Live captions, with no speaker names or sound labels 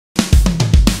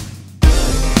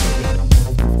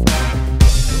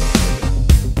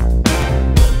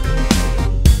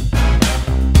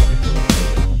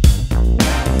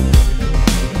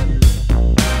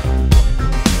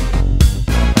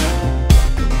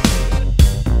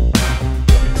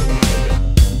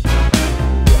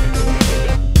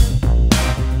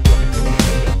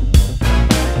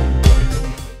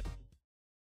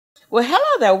Well,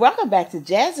 hello there. Welcome back to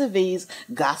Jazzy V's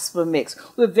Gospel Mix.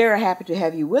 We're very happy to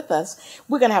have you with us.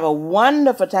 We're going to have a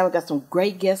wonderful time. We've got some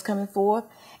great guests coming forth,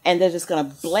 and they're just going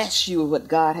to bless you with what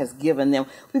God has given them.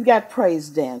 We've got praise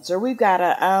dancer. We've got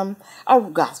a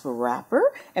gospel rapper,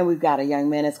 and we've got a young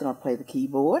man that's going to play the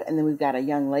keyboard, and then we've got a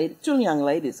young lady, two young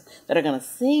ladies that are going to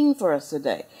sing for us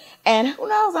today. And who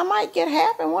knows, I might get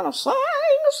happy and want to sing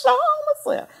a song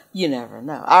myself. You never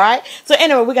know. All right. So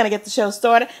anyway, we're going to get the show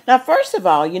started. Now, first of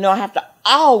all, I have to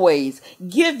always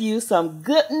give you some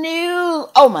good news.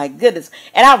 Oh my goodness.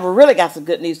 And I've really got some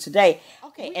good news today.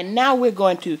 Okay. And now we're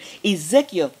going to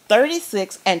Ezekiel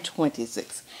 36 and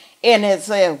 26. And it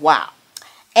says, wow.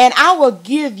 And I will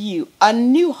give you a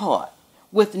new heart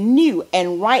with new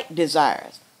and right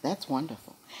desires. That's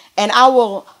wonderful. And I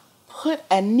will put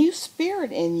a new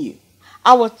spirit in you.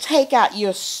 I will take out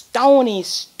your stony,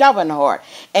 stubborn heart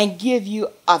and give you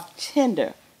a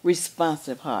tender,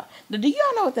 responsive heart. Now, do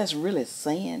y'all know what that's really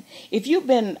saying? If you've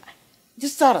been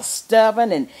just sort of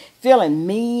stubborn and feeling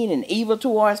mean and evil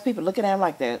towards people, looking at them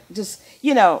like they're just,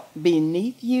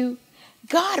 beneath you,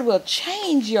 God will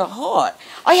change your heart.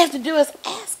 All you have to do is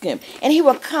ask him, and he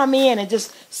will come in and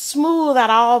just smooth out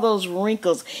all those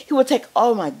wrinkles. He will take,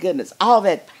 oh my goodness, all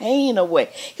that pain away.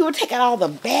 He will take out all the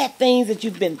bad things that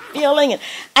you've been feeling. And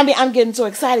I'm getting so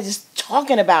excited just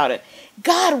talking about it.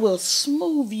 God will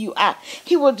smooth you out.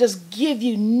 He will just give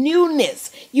you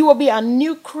newness. You will be a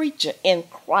new creature in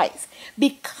Christ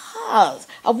because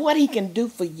of what he can do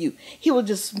for you. He will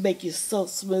just make you so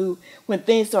smooth. When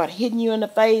things start hitting you in the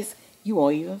face, you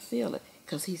won't even feel it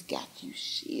because he's got you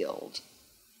shielded.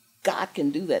 God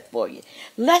can do that for you.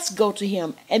 Let's go to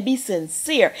him and be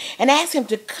sincere and ask him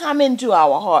to come into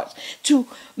our hearts, to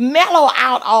mellow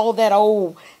out all that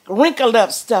old wrinkled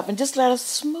up stuff and just let us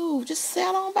smooth. Just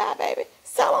sail on by, baby.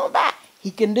 Sail on by. He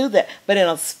can do that, but in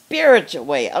a spiritual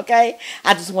way, okay?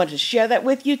 I just wanted to share that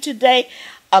with you today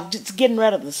of just getting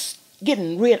rid of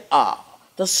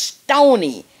the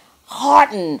stony,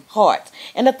 hardened hearts,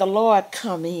 and let the Lord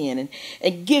come in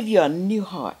and give you a new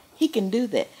heart. He can do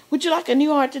that. Would you like a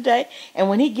new heart today? And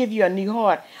when he give you a new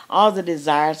heart, all the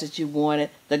desires that you wanted,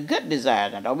 the good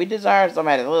desires, now don't be desiring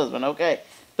somebody's husband, okay?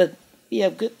 But be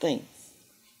of good things.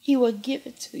 He will give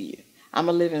it to you. I'm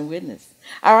a living witness.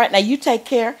 All right, now you take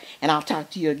care, and I'll talk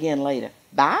to you again later.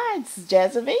 Bye. This is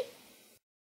Jazzy V.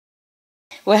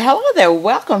 Well, hello there.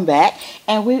 Welcome back.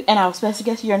 And our special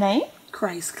guest, your name?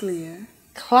 Christ Clear.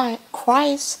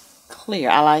 Christ Clear.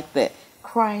 I like that.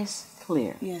 Christ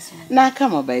Clear. Yes, ma'am. Now,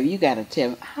 come on, baby. You got to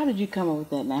tell me. How did you come up with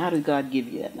that now? How did God give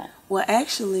you that now? Well,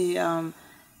 actually,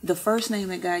 the first name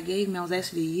that God gave me, I was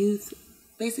actually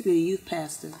basically a youth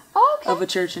pastor of a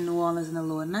church in New Orleans in the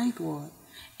Lower Ninth Ward.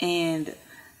 And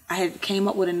I had came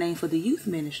up with a name for the youth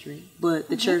ministry, but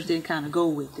the church didn't kind of go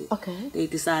with it. Okay. They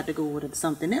decided to go with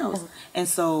something else. And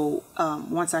so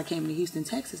once I came to Houston,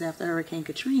 Texas, after Hurricane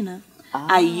Katrina,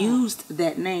 I used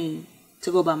that name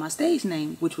to go by my stage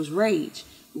name, which was Rage,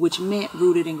 which meant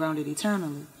rooted and grounded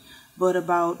eternally. But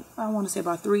about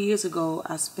 3 years ago,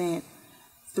 I spent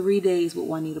 3 days with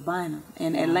Juanita Bynum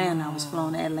in Atlanta. I was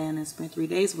flown to Atlanta and spent 3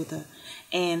 days with her.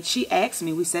 And she asked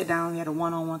me, we sat down, we had a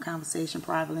one-on-one conversation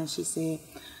privately, and she said,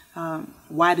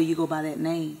 why do you go by that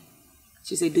name?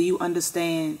 She said, do you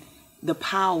understand the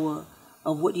power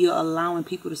of what you're allowing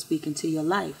people to speak into your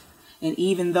life? And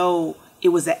even though it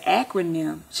was an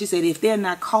acronym, she said, if they're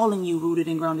not calling you rooted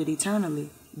and grounded eternally,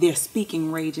 they're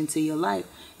speaking rage into your life.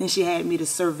 Then she had me to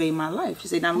survey my life. She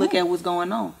said, now look at what's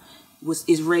going on.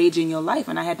 Is rage in your life?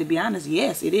 And I had to be honest,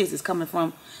 yes, it is. It's coming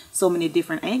from so many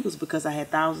different angles because I had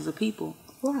thousands of people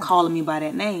calling me by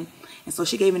that name. And so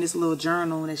she gave me this little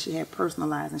journal that she had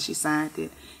personalized, and she signed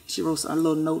it. She wrote a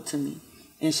little note to me,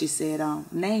 and she said,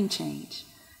 name change,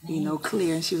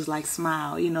 Clear. And she was like,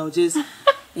 smile, just,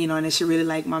 and then she really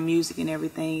liked my music and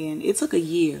everything. And it took a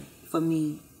year for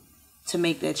me to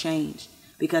make that change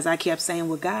because I kept saying,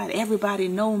 well, God, everybody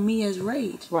know me as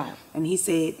Rage. Right. And he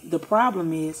said, the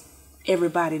problem is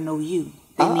everybody know you.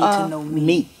 They need to know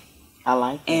me. I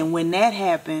like that. And when that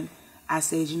happened, I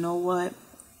said, you know what?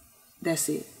 That's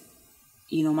it.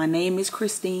 My name is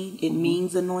Christine. It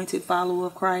means anointed follower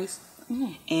of Christ.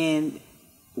 And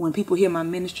when people hear my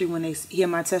ministry, when they hear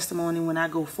my testimony, when I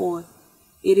go forth,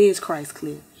 it is Christ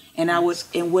Clear.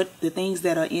 And what the things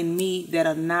that are in me that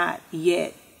are not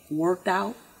yet worked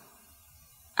out,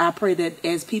 I pray that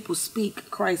as people speak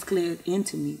Christ Clear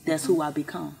into me, that's who I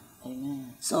become.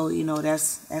 Amen. So,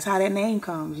 that's how that name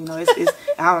comes.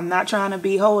 I'm not trying to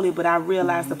be holy, but I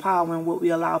realize the power in what we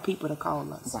allow people to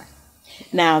call us. Right.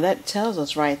 Now that tells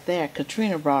us right there,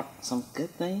 Katrina brought some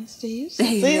good things to you.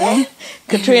 See Amen. that?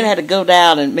 Katrina had to go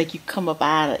down and make you come up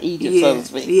out of Egypt, so to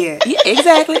speak. Yeah,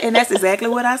 exactly. And that's exactly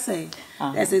what I say.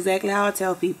 That's exactly how I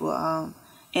tell people.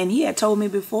 And he had told me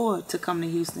before to come to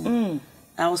Houston.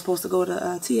 I was supposed to go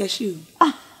to TSU.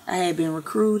 I had been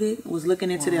recruited, was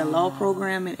looking into their law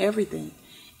program and everything.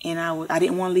 And I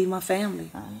didn't want to leave my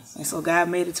family. And so God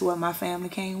made it to where my family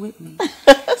came with me.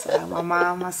 So I have my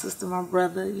mom, my sister, my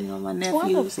brother, my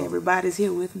nephews, everybody's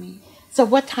here with me. So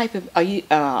what type of, are you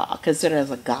considered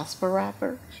as a gospel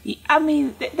rapper? I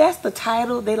mean, that's the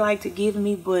title they like to give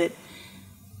me, but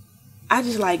I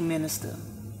just like minister.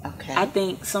 Okay. I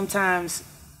think sometimes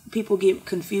people get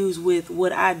confused with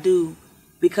what I do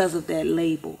because of that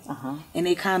label. And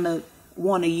they kind of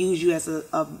want to use you as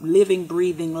a living,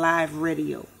 breathing, live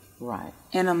radio. Right.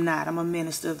 And I'm not. I'm a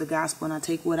minister of the gospel, and I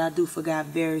take what I do for God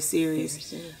very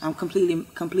serious. I'm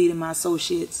completing my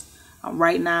associates.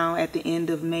 Right now, at the end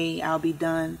of May, I'll be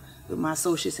done with my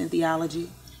associates in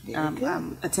theology.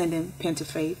 I'm attending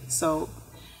Pentafaith. So,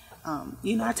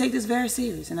 I take this very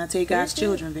serious, and I take God's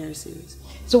children very serious.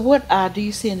 So what do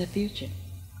you see in the future?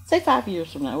 Say 5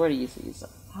 years from now, where do you see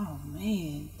yourself? Oh,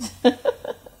 man.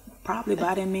 Probably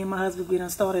by then, me and my husband, we done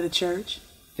started a church.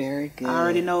 Very good. I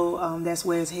already know that's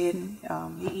where it's heading.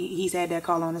 He's had that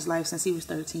call on his life since he was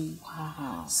 13.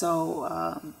 Wow.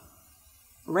 So,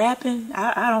 rapping,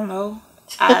 I don't know.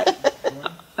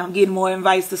 I'm getting more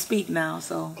invites to speak now,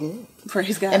 so good.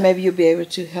 Praise God. And maybe you'll be able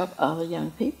to help other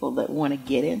young people that want to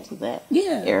get into that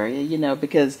area,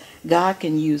 because God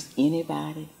can use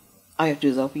anybody. All you have to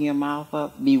do is open your mouth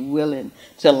up, be willing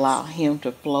to allow Him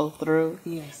to flow through.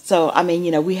 Yes. So, I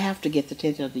mean, we have to get the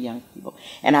attention of the young people.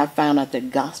 And I found out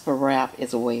that gospel rap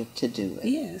is a way to do it.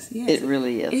 Yes, yes. It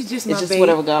really is. It's just bait.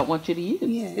 Whatever God wants you to use.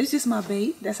 Yeah, it's just my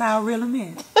bait. That's how I reel them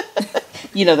in.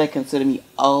 They consider me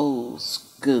old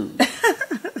school.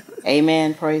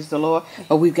 Amen. Praise the Lord.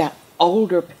 But we've got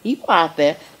older people out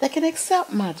there that can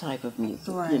accept my type of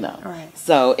music, Right.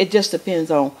 So it just depends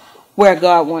on where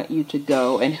God wants you to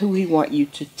go and who He wants you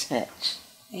to touch.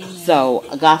 Amen. So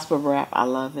a gospel rap, I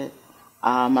love it.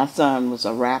 My son was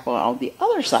a rapper on the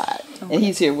other side, and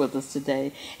he's here with us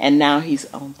today. And now he's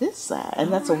on this side,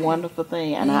 and that's a wonderful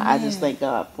thing. And I just thank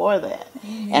God for that.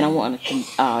 Amen. And I want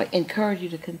to encourage you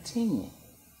to continue.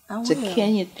 I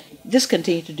will. Just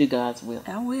continue to do God's will.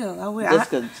 I will. Just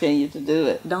continue to do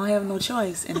it. Don't have no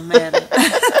choice in the matter.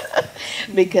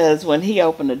 Because when He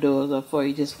opened the doors up for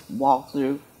you, just walk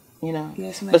through.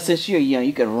 Yes, ma'am. But since you're young,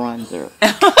 you can run through.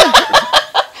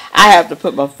 I have to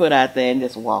put my foot out there and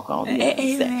just walk on the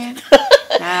other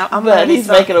side. Now, but He's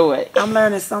making a way. I'm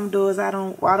learning some doors I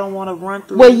don't want to run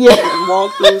through. Well, yeah.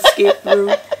 Walk through, skip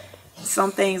through.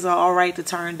 Some things are all right to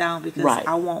turn down because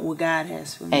I want what God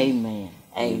has for me. Amen.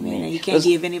 Amen. And you can't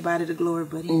give anybody the glory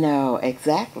but Him. No,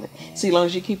 exactly. Yeah. So as long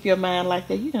as you keep your mind like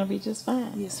that, you're going to be just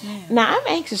fine. Yes, ma'am. Now, I'm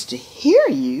anxious to hear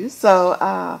you,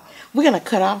 so we're going to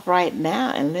cut off right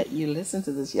now and let you listen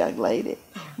to this young lady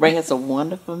bring us a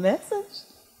wonderful message.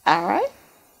 All right?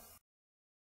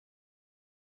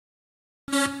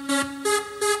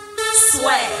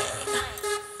 Swag.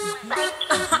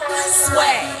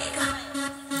 Swag.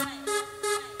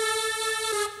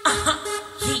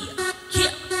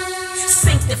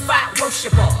 Sanctified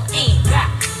worshiper, ain't got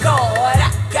God,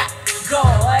 I got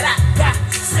God, I got.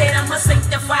 Said I'm a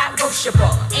sanctified worshiper,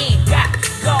 ain't got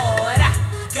God, I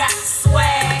got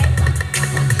swag.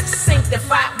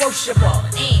 Sanctified worshiper,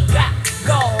 ain't got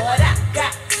God, I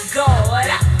got God,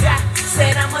 I got.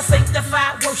 Said I'm a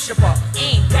sanctified worshiper,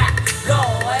 ain't got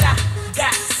God, I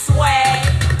got swag.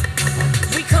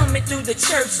 We coming through the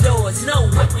church doors, know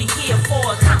what we here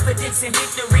for. Confidence and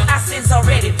victory, our sins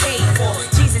already paid for.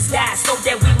 Jesus died so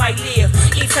that we might live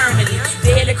eternally.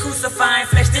 Daily crucifying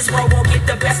flesh, this world won't get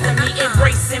the best of me.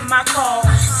 Embracing my call,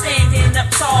 standing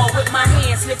up tall with my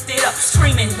hands lifted up,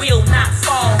 screaming will not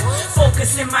fall.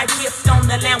 Focusing my gift on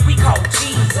the Lamb we call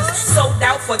Jesus. Sold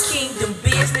out for kingdom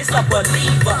business, a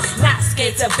believer. Not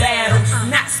scared to battle,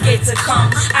 not scared to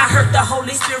come. I heard the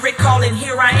Holy Spirit calling,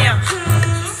 here I am.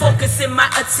 Focusing my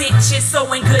attention,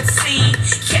 sowing good seed.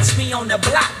 Catch me on the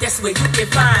block, that's where you can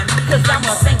find me. Cause I'm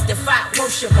a sanctified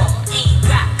worshiper. Ain't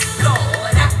got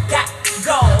God, I got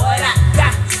God, I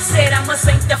got. Said I'm a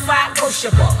sanctified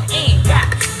worshiper. Ain't got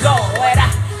God,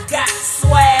 I got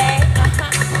swag.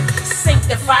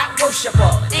 Sanctified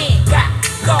worshiper. Ain't got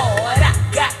God, I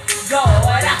got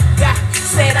God, I got.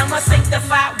 Said I'm a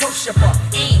sanctified worshiper.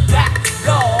 Ain't got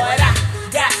God, I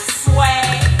got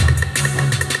swag.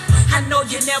 I know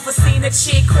you never seen a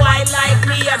chick quite like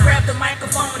me. I grab the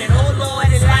microphone and oh Lord,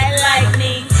 it's like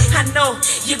lightning. I know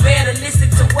you better listen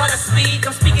to what I speak.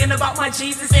 I'm speaking of about my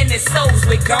Jesus and his souls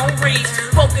we gon' reach.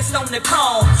 Focused on the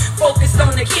call, focused on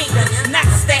the kingdom. Not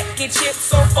stacking chips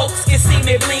so folks can see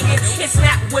me blinging. It's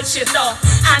not what you thought,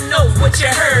 I know what you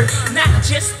heard. Not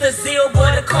just the zeal,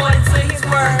 but according to his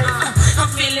word. I'm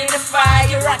feeling the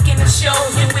fire, rocking the show.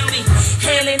 And we be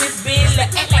hailing this bill,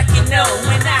 act like you know.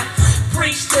 When I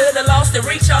preach to the lost and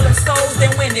reach all the souls, then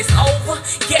when it's over,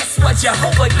 guess what?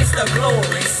 Jehovah gets the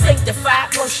glory.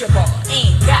 Sanctified worshiper,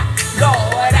 ain't got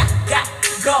God, I got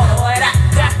God, I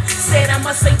got. Said I'm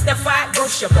a sanctified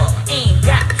worshiper, ain't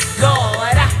got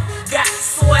God, I got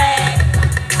swag.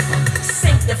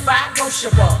 Sanctified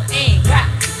worshiper, ain't got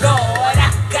God, I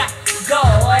got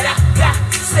God, I got.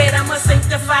 Said I'm a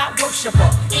sanctified worshiper,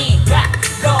 ain't got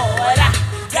God, I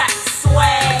got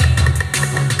swag.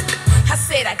 I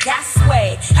said I got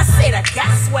swag, I said I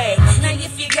got swag. Now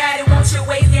if you got it, won't you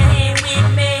wave your hand with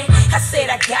me? I said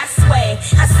I got swag,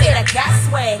 I said I got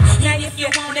swag. Now if you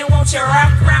want it, won't you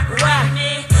rock, rock, rock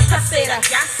me? I said I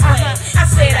got swag, I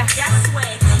said I got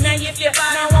swag. Now if you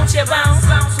bounce, won't you bounce,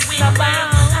 bounce with me?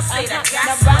 I said I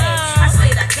got swag, I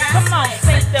said I got swag. Come on,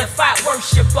 sanctified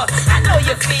worshiper, I know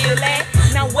you feel that.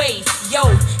 Now wave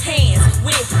your hands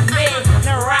with me.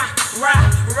 Now rock,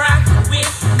 rock, rock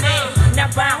with me. Now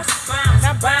bounce, bounce,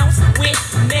 now bounce with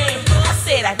me. I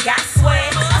said I got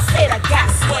swag, I said I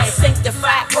got swag.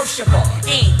 Sanctified worshiper,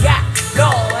 ain't got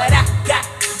God, I got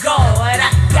God,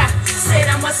 I got. Said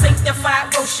I'm a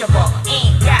sanctified worshiper,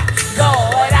 ain't got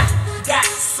God, I got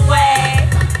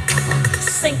swag.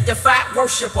 Sanctified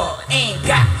worshiper, ain't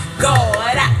got God,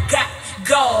 I got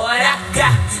God, I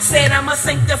got. Said I'm a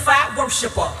sanctified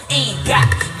worshiper, ain't got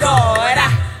God, I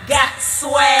got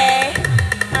swag.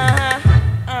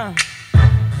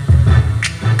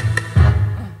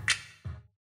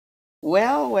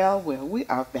 Well, we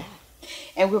are back.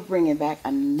 And we're bringing back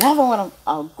another one of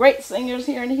our great singers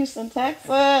here in Houston,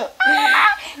 Texas.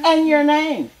 And your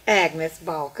name? Agnes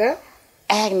Balker.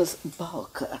 Agnes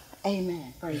Balker.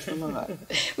 Amen. Praise the Lord.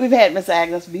 We've had Miss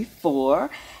Agnes before,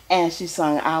 and she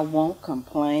sung I Won't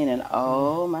Complain, and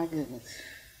oh my goodness,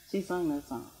 she sung that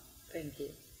song. Thank you.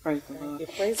 Praise the Lord.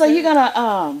 Praise so God. you're going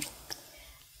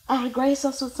to grace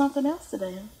us with something else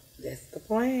today, huh? That's the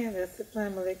plan. That's the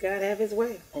plan. We'll let God have his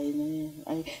way. Amen.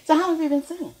 Amen. So how have you been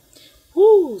singing?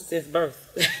 Woo, since birth.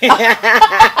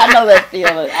 I know that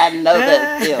feeling. I know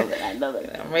that feeling. I know that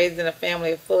feeling. I'm raised in a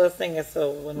family full of singers, so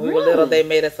when we were little, they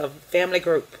made us a family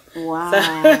group. Wow. So,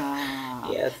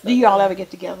 yes. Do you all ever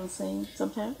get together and sing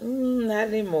sometime? Not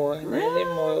anymore. Really? Not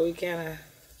anymore. We kind of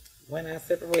went our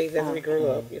separate ways as we grew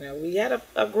up. You know, we had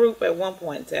a group at one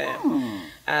point in time.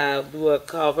 We were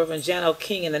called Reverend Jano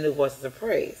King and the New Voices of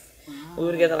Praise. We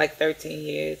were together like 13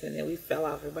 years, and then we fell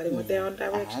off. Everybody went their own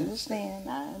direction.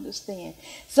 I understand.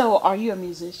 So, are you a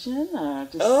musician or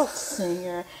just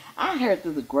singer? I heard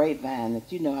through the grapevine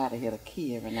that you know how to hit a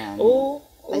key every now and then.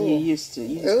 Like you used to.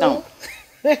 You just don't.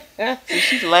 See,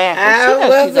 she's laughing. I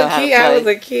was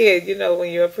a kid. You know,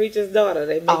 when you're a preacher's daughter,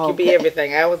 they make you be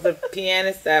everything. I was a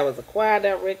pianist. I was a choir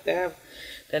director. I've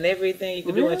done everything you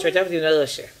could do in church. I was even an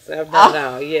usher. So I've done it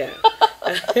all, yeah.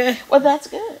 Well, that's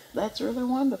good. That's really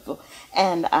wonderful.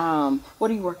 And what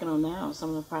are you working on now? Some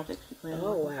of the projects you plan on?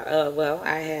 Oh, wow. Well,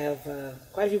 I have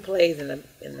quite a few plays in the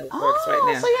works right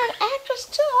now. So you're an actress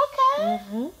too,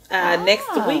 okay.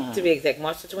 Next week, to be exact,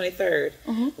 March the 23rd,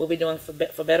 we'll be doing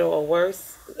For Better or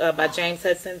Worse by James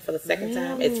Hudson for the second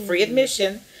time. It's free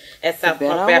admission at South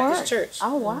Park Baptist Church.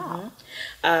 Oh, wow.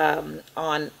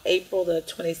 On April the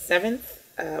 27th,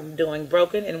 I'm doing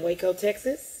Broken in Waco,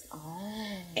 Texas. Oh.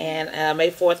 And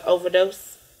May 4th,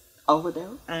 Overdose.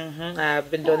 Overdose? I've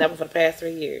been doing that one for the past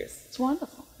 3 years. It's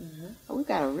wonderful. Well, we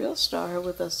got a real star here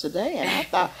with us today, and I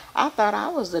thought I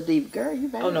was the diva girl. You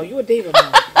better. Oh no, you a diva,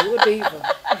 man. You a diva.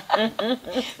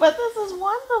 But this is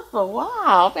wonderful.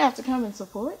 Wow, I have to come and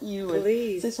support you.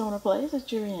 Please. See some of the plays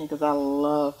that you're in, because I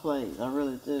love plays. I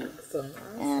really do. Awesome.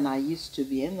 And I used to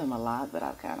be in them a lot, but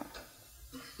I've kind of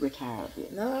retired a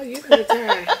bit. No, you can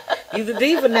retire. You the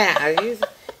diva now.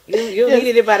 You don't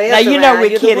need anybody else. Now you know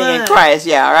we're kidding in Christ,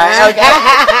 yeah, all right? Okay.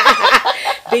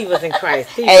 Divas in Christ.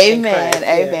 Divas Amen. in Christ,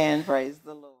 yeah. Amen. Praise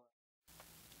the Lord.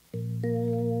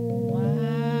 Why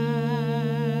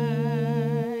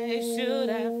should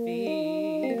I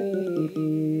feel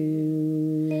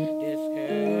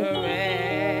discouraged?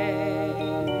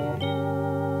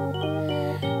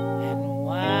 And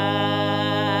why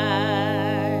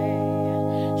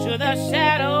should the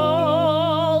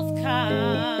shadows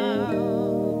come?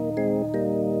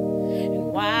 And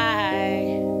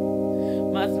why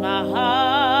must my heart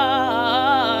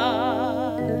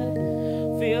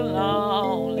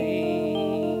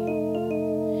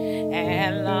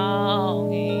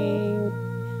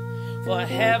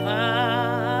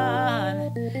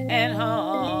and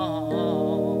home.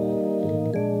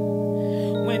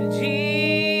 When Jesus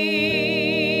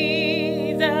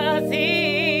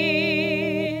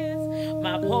is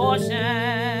my portion,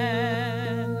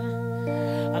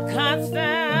 a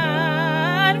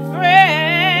constant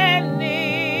friend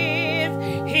is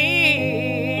He.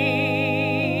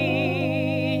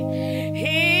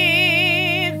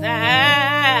 His eyes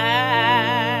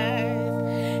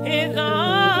is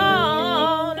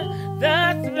on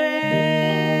the sparrow,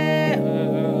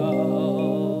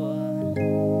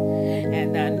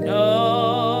 and I know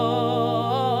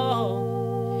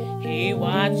He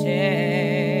watches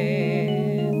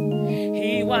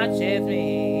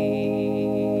me.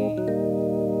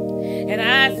 And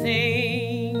I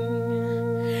sing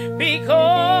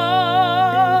because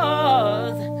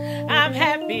I'm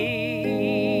happy.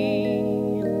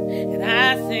 And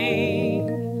I sing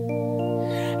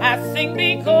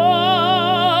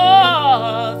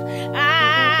because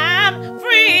I'm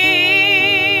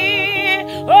free.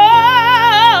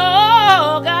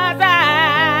 Oh, God's eyes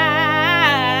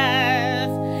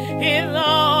is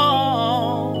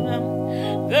on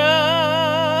the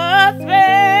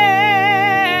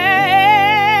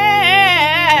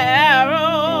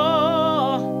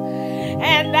sparrow,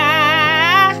 and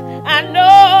I know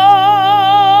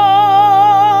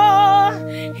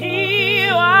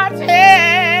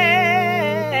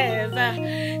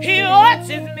He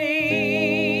watches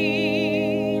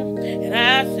me, and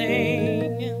I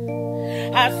sing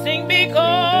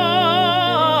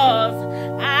because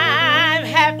I'm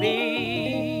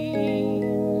happy,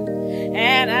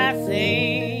 and I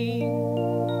sing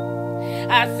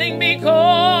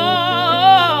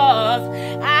because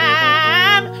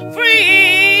I'm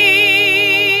free.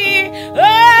 Oh,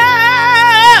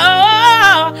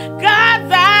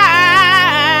 God's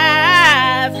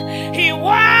eyes, He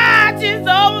watches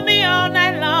over me all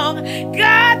night long.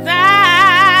 God's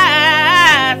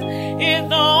eyes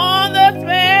is on the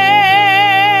sparrow,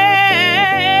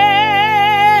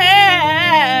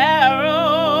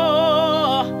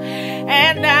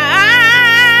 and I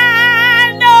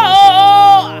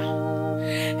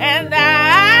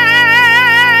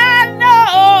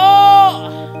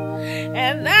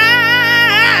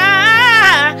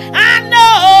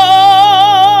know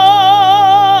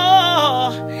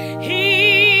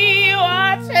He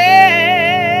watches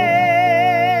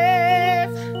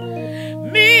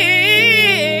me.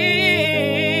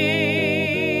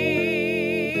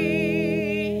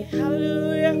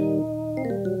 Hallelujah.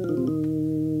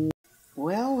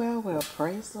 Well,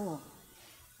 praise the Lord.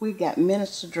 We got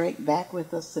Minister Drake back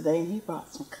with us today, and he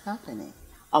brought some company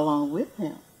along with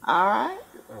him. All right?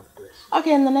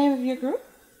 Okay, and the name of your group?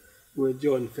 We're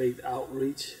Jordan Faith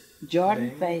Outreach.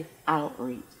 Jordan Faith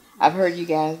Outreach. I've heard you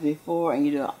guys before, and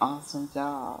you do an awesome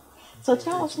job. So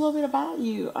tell us a little bit about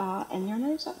you and your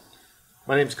name, sir.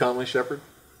 My name's Conley Shepherd.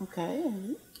 Okay, and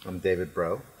you? I'm David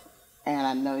Bro. And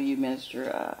I know you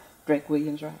minister Drake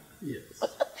Williams, right? Yes.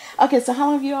 Okay, so how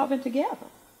long have you all been together?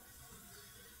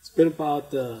 It's been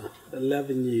about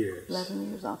 11 years. 11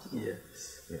 years altogether.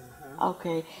 Yes.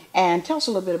 Okay, and tell us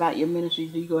a little bit about your ministry.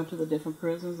 Do you go into the different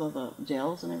prisons or the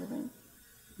jails and everything?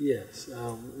 Yes.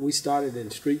 We started in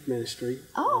street ministry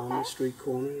on the street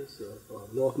corners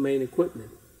of North Main Equipment,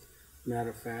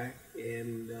 matter of fact.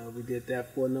 And we did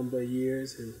that for a number of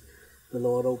years, and the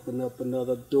Lord opened up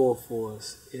another door for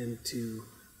us into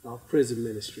prison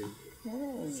ministry.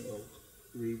 Hey. So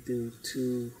we do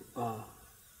 2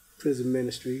 prison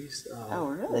ministries. Oh,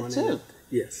 really? 2?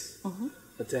 Yes.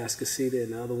 Atascocita,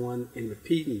 and the other one in the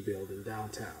Peden building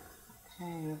downtown.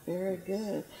 Okay, very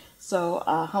good. So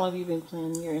how long have you been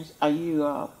playing your, are you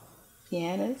a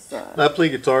pianist? I play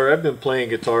guitar. I've been playing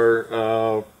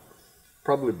guitar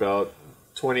probably about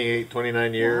 28,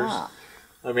 29 years. Wow.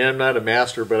 I mean, I'm not a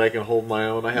master, but I can hold my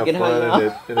own. I have can hold your fun,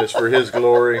 own. and it's for His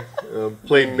glory.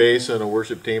 Played bass in a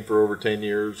worship team for over 10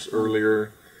 years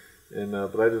earlier, and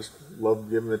but I just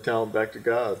love giving the talent back to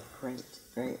God. Great,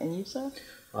 great. And you, sir?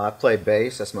 I play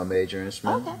bass. That's my major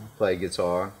instrument. Okay. Play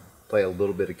guitar. Play a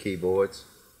little bit of keyboards.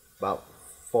 About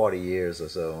 40 years or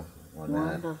so on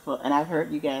that. Wonderful. And I've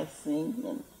heard you guys sing,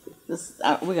 and this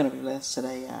we're going to be blessed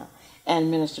today.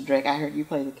 And Minister Drake, I heard you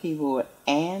play the keyboard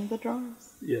and the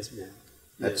drums. Yes, ma'am.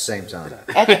 At the same time. He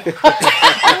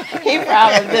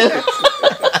probably did.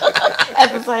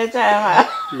 At the same time, huh?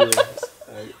 Yes.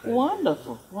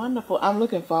 Wonderful, wonderful. I'm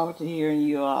looking forward to hearing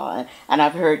you all. And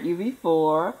I've heard you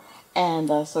before. And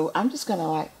so I'm just going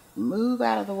to move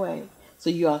out of the way so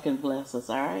you all can bless us,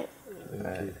 all right?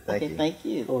 Thank you. Thank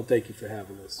you. Oh, thank you for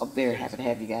having us. I'm very happy to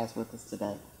have you guys with us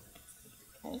today.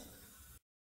 Okay.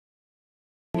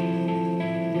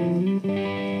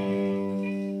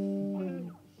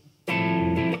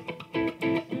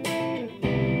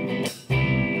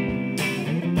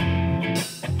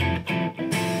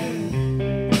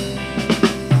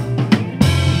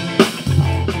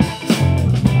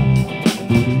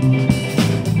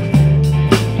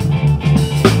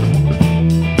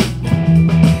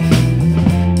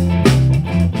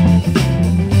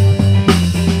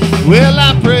 Well,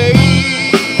 I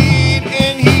prayed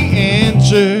and he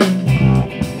answered.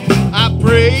 I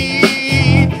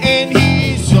prayed and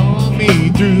he saw me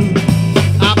through.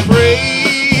 I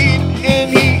prayed and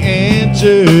he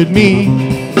answered me.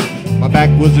 My back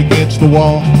was against the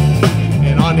wall,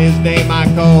 and on his name I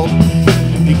called.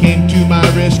 He came to my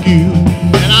rescue,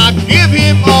 and I give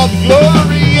him all the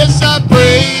glory. Yes, I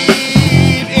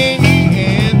prayed and he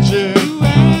answered.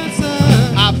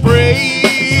 I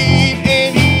prayed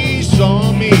and he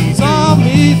saw me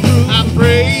through. I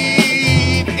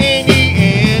prayed and he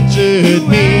answered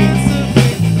me.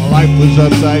 My life was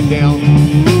upside down,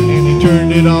 and he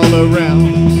turned it all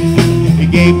around. He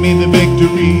gave me the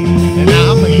victory, and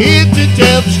I'm here to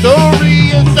tell the story.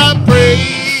 Yes, I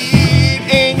prayed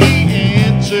and he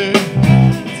answered.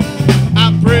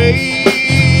 I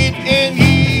prayed and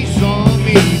he saw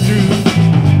me through.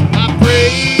 I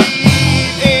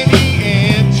prayed and he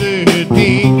answered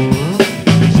me.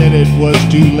 He said it was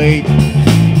too late,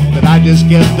 but I just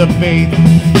kept the faith.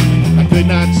 I could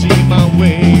not see my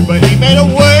way, but he made a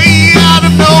way out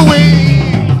of no way.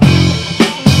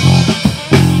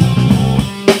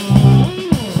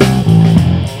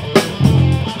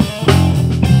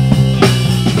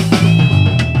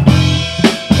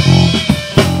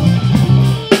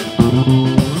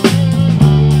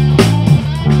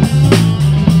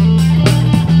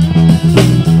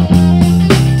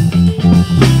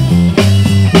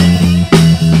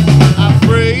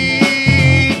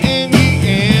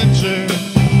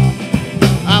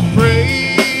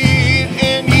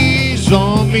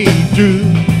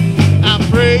 I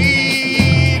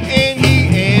prayed and he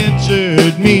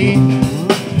answered me.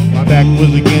 My back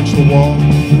was against the wall,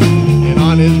 and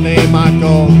on his name I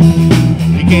called.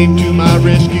 He came to my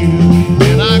rescue,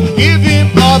 and I give him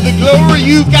all the glory.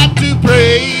 You've got to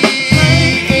pray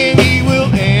and he will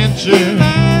answer.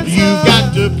 You've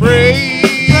got to pray,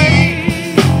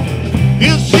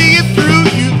 he'll see it through.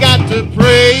 You've got to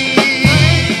pray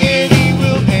and he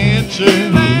will answer.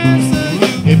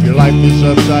 If your life is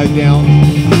upside down,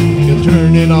 he'll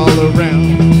turn it all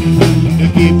around.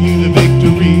 He'll give you the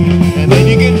victory, and then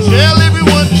you can tell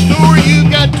everyone the story. You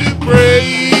got to pray,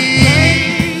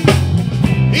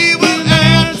 he will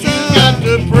answer. You got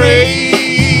to pray,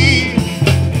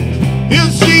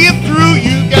 he'll see it through.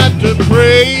 You got to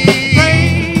pray,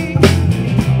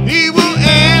 he will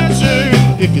answer.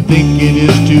 If you think it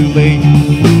is too late,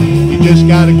 you just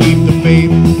gotta keep the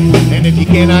faith. And if you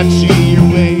cannot see your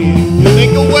way, you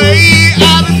think a way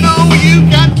out of no, you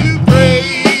got to pray.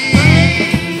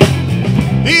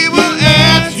 He will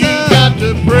answer. You got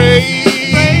to pray,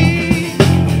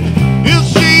 he'll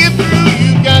see it through.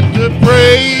 You got to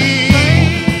pray,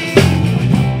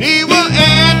 he will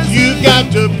answer. You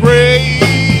got to pray.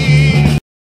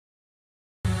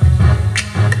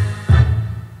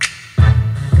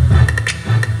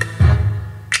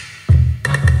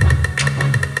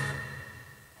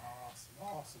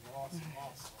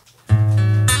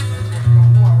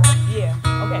 Yeah,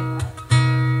 okay.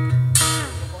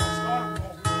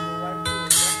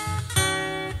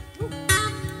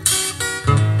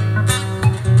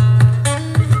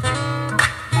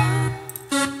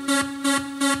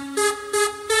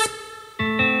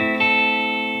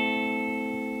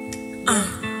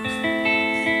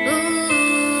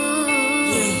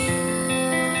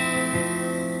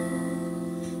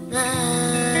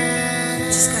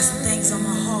 Just got some things on my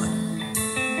heart.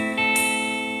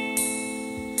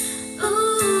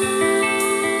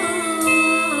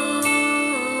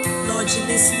 Lord, you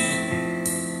listening?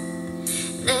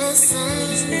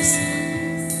 Please listen.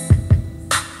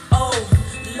 Oh,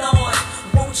 Lord,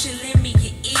 won't you lend me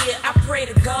your ear? I pray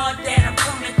to God that I'm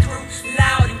coming through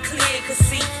loud and clear. Cause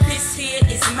see, this here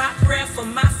is my prayer for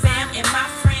my fam and my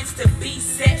friends to be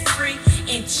set free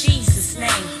in Jesus'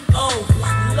 name. Oh,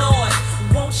 Lord,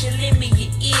 won't you lend me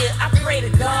your ear? I pray to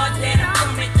God that I'm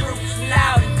coming through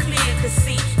loud and clear. Cause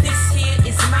see, this here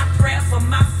is my prayer for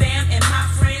my fam and my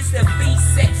friends to be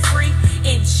set free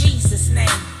in Jesus'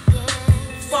 name.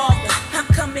 Father, I'm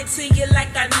coming to you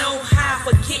like I know how.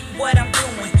 Forget what I'm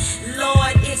doing.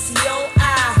 Lord, it's your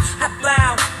eye. I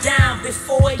bow down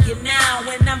before you now,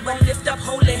 and I'm gonna lift up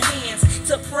holy hands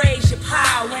to praise your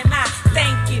power. And I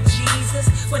thank you, Jesus,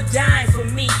 for dying for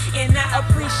me. And I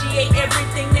appreciate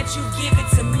everything that you give it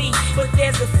to me. But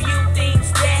there's a few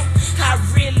things that I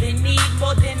really need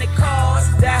more than the cars,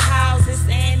 the houses,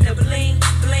 and the bling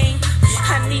bling.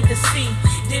 I need to see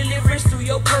deliverance through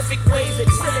your perfect ways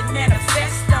until it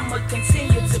manifests. I'ma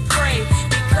continue to pray,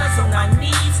 because on our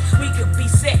knees we could be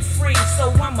set free.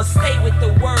 So I'ma stay with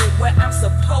the word where I'm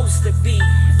supposed to be.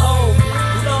 Oh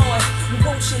Lord,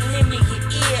 won't you lend me your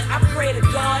ear? I pray to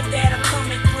God that I'm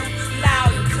coming through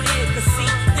loud and clear.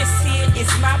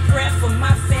 my prayer for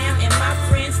my fam and my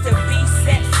friends to be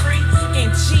set free in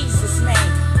Jesus'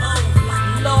 name. Oh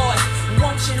Lord,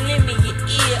 won't you lend me your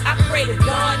ear? I pray to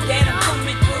God that I'm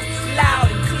coming through loud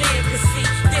and clear. Cause see,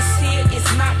 this here is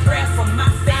my prayer for my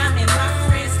fam and my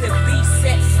friends to be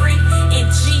set free in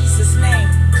Jesus' name.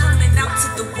 Coming out to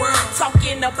the world,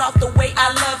 talking about the way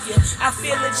I love you. I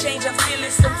feel a change, I feel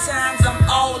it sometimes. I'm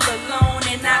all alone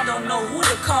and I don't know who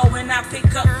to call when I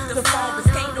pick up the phone. Cause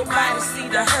can't nobody see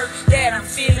the hurt that I'm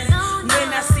feeling. When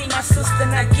I see my sister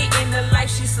not getting the life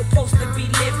she's supposed to be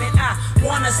living, I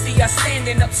wanna see her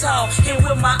standing up tall. And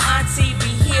will my auntie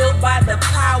be healed by the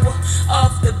power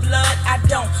of the blood? I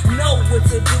don't know what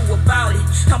to do about it.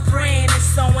 I'm praying and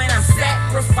sowing, I'm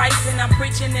sacrificing, I'm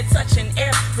preaching and touching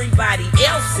everybody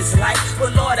else's life.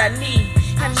 But Lord, I need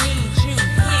you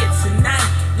here tonight.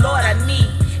 Lord, I need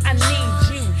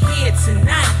you here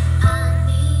tonight.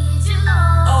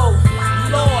 Oh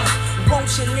Lord, won't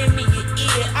you lend me your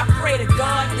ear? I pray to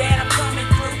God that I'm coming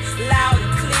through loud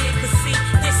and clear. Cause see,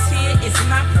 this here is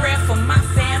my prayer for my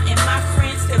fam and my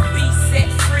friends to be set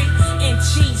free in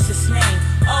Jesus' name.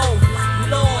 Oh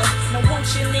Lord, now won't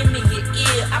you lend me your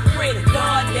ear? I pray to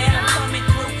God that I'm coming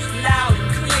through loud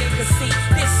and clear. Cause see,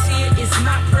 this here is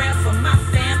my prayer for my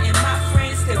fam and my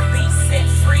friends to be set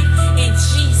free in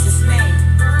Jesus' name.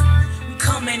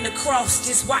 Coming across,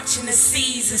 just watching the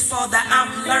seasons. Father,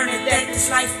 I'm learning that this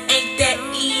life ain't that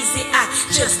easy. I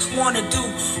just wanna do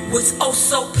what's oh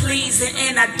so pleasing,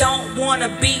 and I don't wanna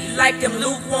be like them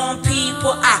lukewarm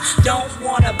people. I don't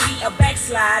wanna be a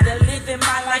backslider, living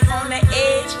my life on the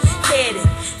edge, headed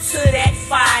to that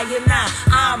fire. Now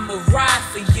I'ma ride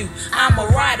for you, I'm a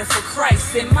rider for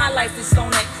Christ, and my life is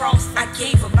on that cross. I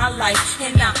gave up my life,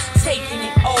 and I'm taking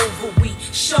it over. We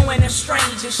showing them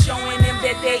strangers, showing them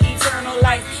that their eternal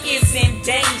life is in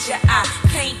danger. I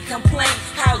can't complain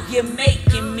how you're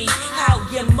making me, how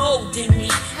you're molding me,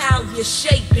 how you're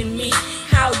shaping me,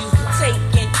 how you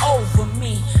taking over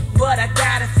me. But I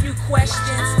got a few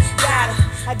questions,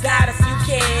 I got a few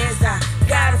cares, I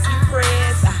got a few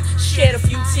prayers, I shed a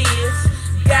few tears,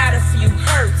 got a few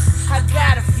hurts, I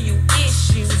got a few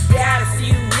issues, got a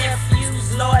few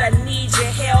nephews. Lord, I need your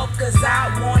help, cause I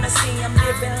wanna see them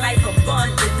living life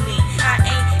abundantly. I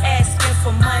ain't asking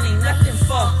for money, nothing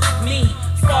for me.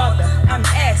 Father, I'm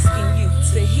asking you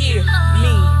to hear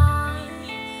me.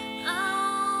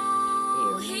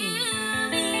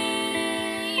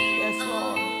 Yes,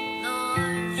 Lord.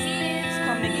 It's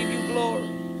come to give you glory,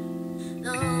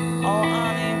 all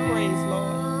honor and praise,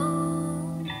 Lord.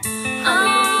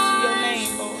 Hallelujah to your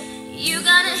name, Lord. You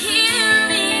gotta hear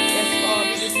me. Yes, Lord,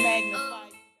 we just magnify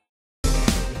you.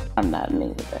 I'm not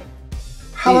me today.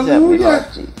 Hallelujah.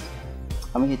 Jesus.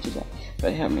 I'm gonna hit you, Jack.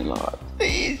 But help me, Lord.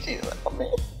 Please, Jesus, help me.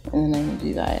 In the name of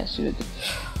Jesus, I ask you to do.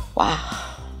 Wow.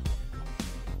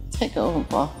 Take over,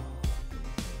 Paul.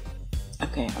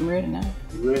 Okay, I'm ready now.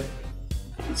 You ready?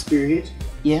 The spirit hit you?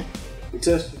 Yeah. He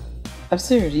touched you? I'm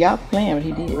serious. Y'all playing what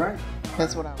he did. All right.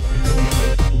 That's what I want.